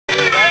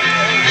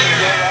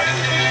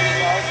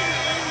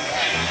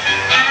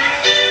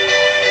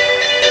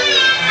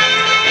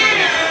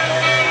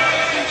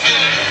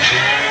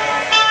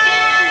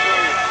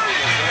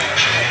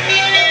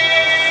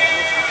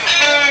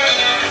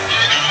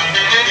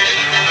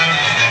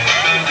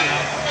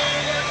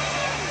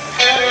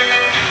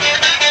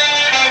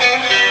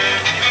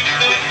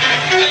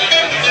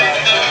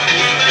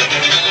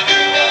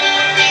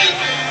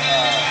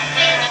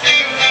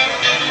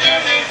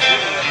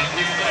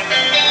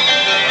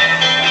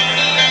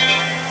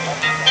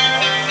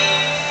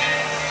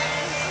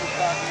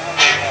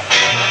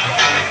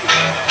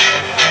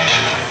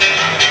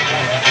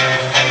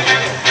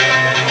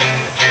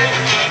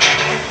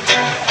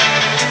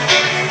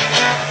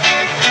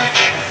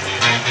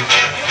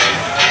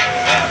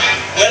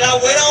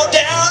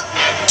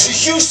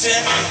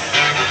Houston,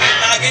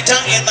 my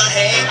guitar in my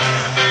hand.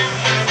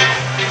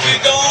 We're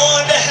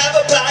going to have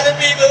a party,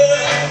 people.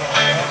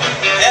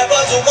 Have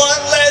us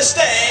one last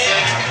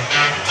stand.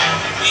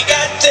 We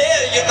got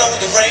there, you know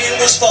the rain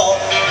was falling,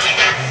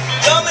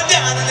 coming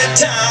down in the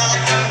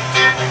town.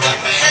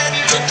 We had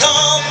to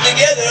come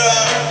together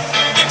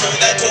before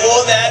that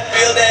tore that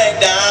building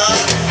down.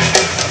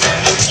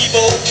 The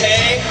people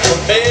came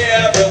from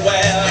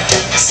everywhere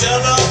to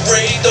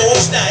celebrate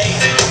those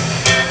nights.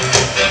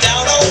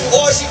 Down on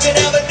Washington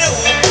Avenue,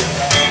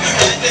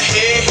 at the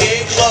Hey Hey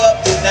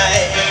Club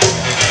tonight.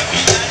 We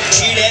got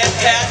Cheat and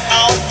Pat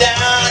on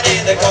down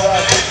in the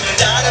corner,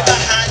 down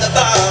behind the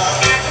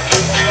bar.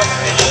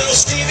 Little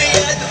Stevie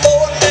at the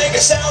board make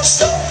it sound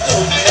so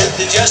good. And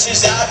the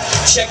justice out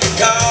checking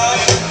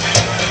cars.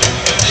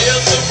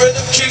 There's the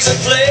rhythm kicks and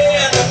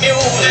playing the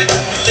music,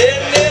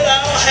 letting it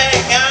all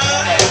hang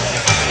out.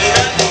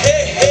 At the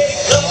Hey Hey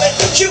Club in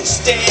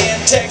Houston,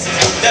 Texas,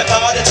 that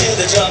party till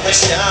the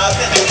drummers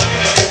shopping.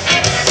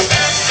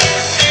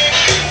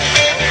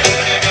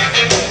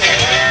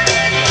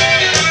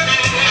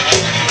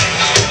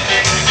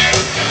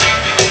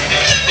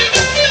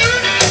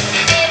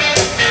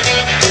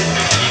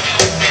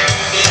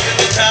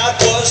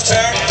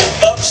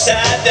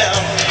 Upside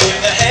down,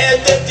 I had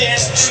the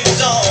dancing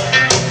shoes on.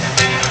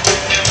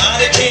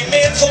 I came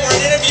in for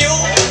an interview,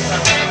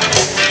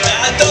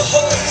 got the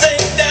whole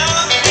thing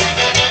down.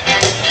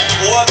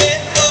 Oh, I've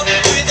been up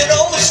with an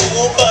old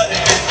school buddy,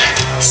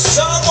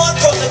 someone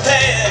from the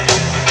band,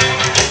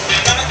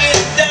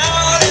 rocking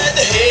down at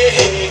the Hey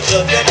Hey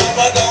Club. You know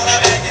we're gonna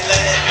make it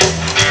land.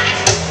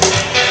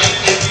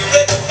 You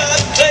read about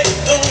Clay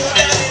Pool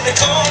down in the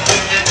corner,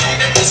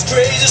 making this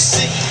crazy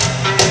scene.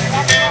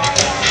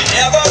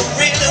 Never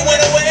really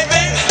went away,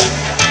 baby.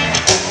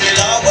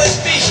 You'll always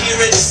be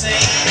here at the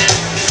same.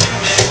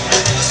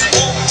 Just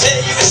won't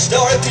tell you a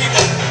story,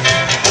 people.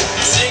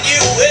 Sing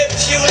you a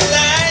few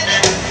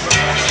lines.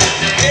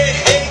 Hey,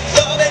 hey,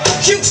 club in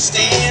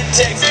Houston,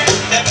 Texas.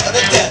 Never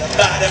forget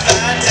about it,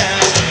 fine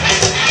time.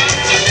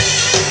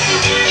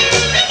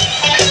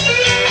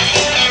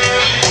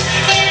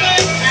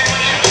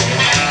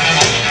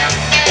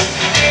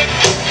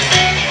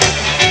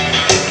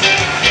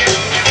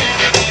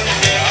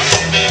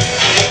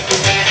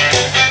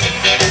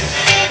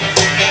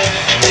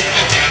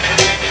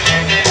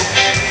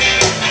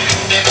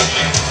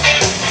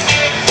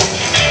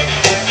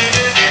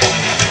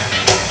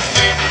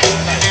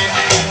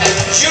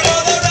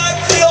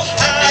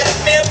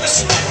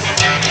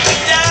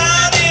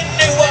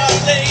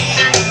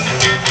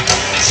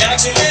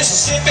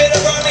 Mississippi to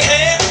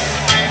Birmingham,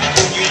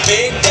 you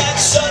make that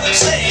southern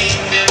sing.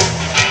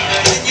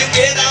 When you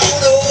get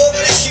on over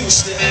to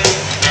Houston,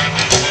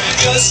 you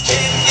just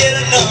can't